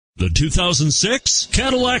The 2006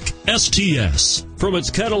 Cadillac STS. From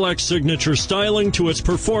its Cadillac signature styling to its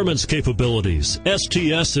performance capabilities,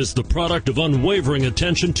 STS is the product of unwavering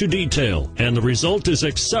attention to detail, and the result is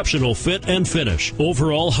exceptional fit and finish,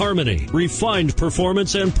 overall harmony, refined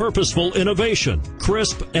performance, and purposeful innovation,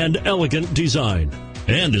 crisp and elegant design,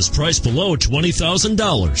 and is priced below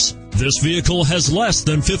 $20,000. This vehicle has less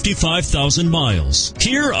than 55,000 miles.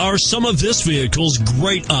 Here are some of this vehicle's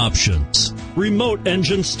great options: remote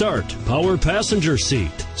engine start, power passenger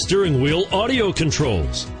seat, steering wheel audio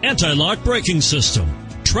controls, anti-lock braking system,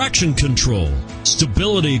 traction control,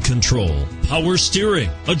 stability control, power steering,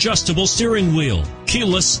 adjustable steering wheel,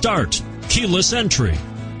 keyless start, keyless entry.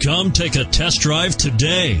 Come take a test drive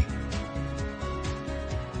today.